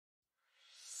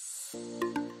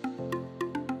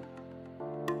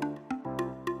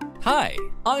Hi,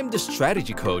 I'm the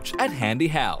strategy coach at Handy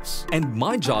House, and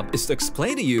my job is to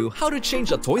explain to you how to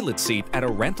change a toilet seat at a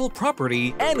rental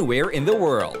property anywhere in the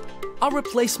world. A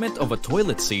replacement of a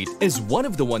toilet seat is one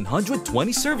of the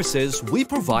 120 services we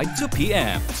provide to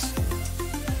PMs.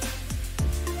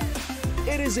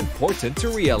 It is important to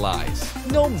realize,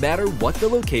 no matter what the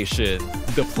location,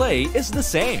 the play is the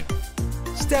same.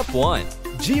 Step 1.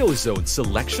 Geo Zone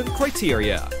selection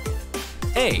criteria.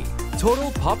 A.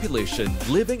 Total population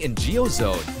living in Geo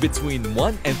Zone between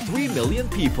 1 and 3 million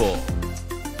people.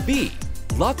 B.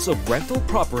 Lots of rental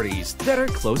properties that are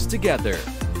close together.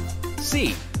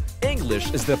 C.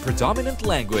 English is the predominant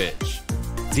language.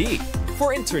 D.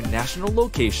 For international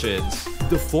locations,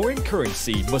 the foreign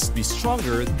currency must be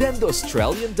stronger than the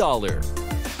Australian dollar.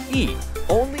 E.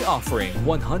 Only offering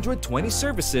 120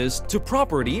 services to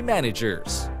property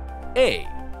managers. A.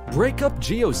 Break up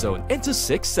Geo Zone into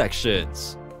 6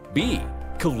 sections. B.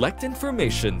 Collect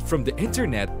information from the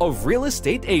internet of real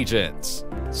estate agents.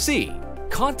 C.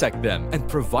 Contact them and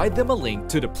provide them a link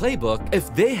to the playbook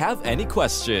if they have any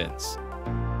questions.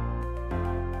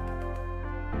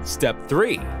 Step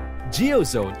 3. Geo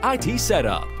Zone IT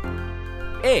setup.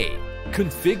 A.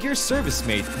 Configure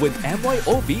ServiceMate with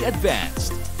MYOB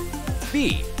Advanced.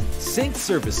 B. Sync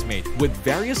ServiceMate with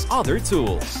various other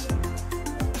tools.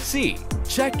 C.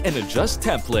 Check and adjust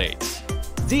templates.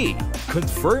 D.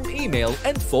 Confirm email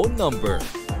and phone number.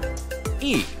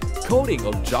 E. Coding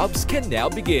of jobs can now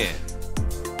begin.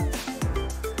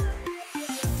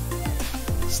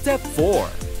 Step 4.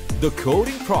 The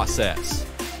coding process.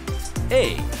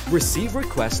 A. Receive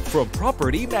request from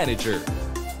property manager.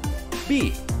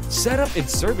 B. Set up in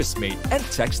ServiceMate and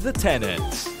text the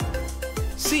tenants.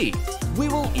 C. We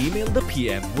will email the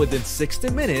PM within 60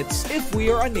 minutes if we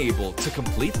are unable to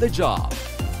complete the job.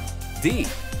 D.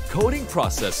 Coding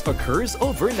process occurs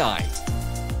overnight.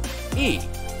 E.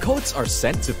 Codes are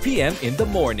sent to PM in the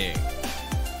morning.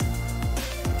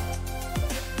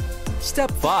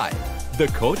 Step 5. The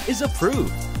code is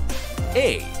approved.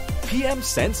 A. PM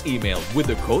sends email with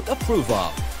the code approve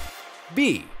of.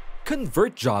 B.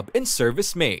 Convert job in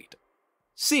ServiceMate.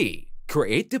 C.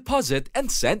 Create deposit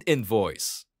and send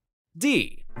invoice.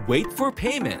 D. Wait for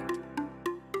payment.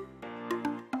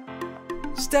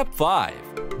 Step 5.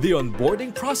 The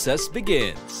onboarding process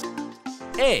begins.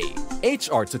 A.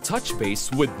 HR to touch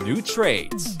base with new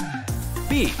trades.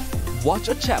 B. Watch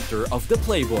a chapter of the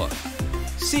playbook.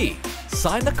 C.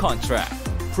 Sign a contract.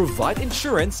 Provide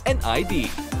insurance and ID.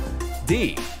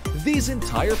 D. This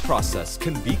entire process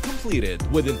can be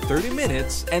completed within 30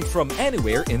 minutes and from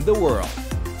anywhere in the world.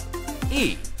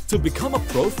 E. To become a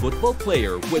pro football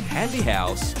player with Handy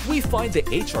House, we find the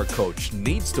HR coach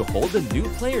needs to hold a new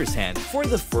player's hand for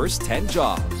the first 10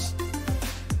 jobs.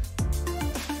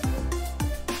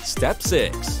 Step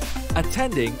 6.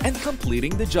 Attending and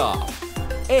completing the job.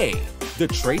 A. The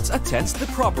trades attends the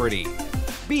property.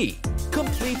 B.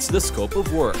 Completes the scope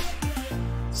of work.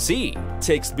 C.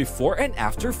 Takes before and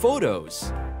after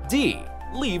photos. D.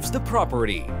 Leaves the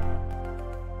property.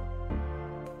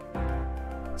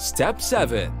 Step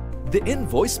 7. The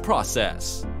invoice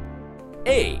process.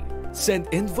 A. Send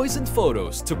invoice and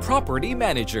photos to property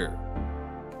manager.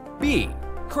 B.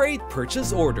 Create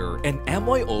purchase order and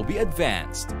MYOB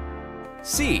Advanced.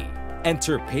 C.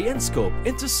 Enter pay and scope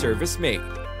into ServiceMate.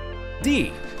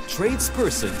 D.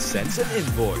 Tradesperson sends an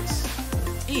invoice.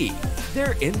 E.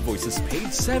 Their invoice is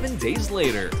paid 7 days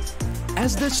later.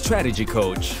 As the strategy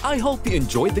coach, I hope you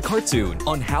enjoyed the cartoon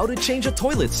on how to change a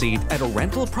toilet seat at a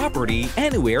rental property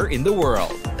anywhere in the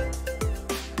world.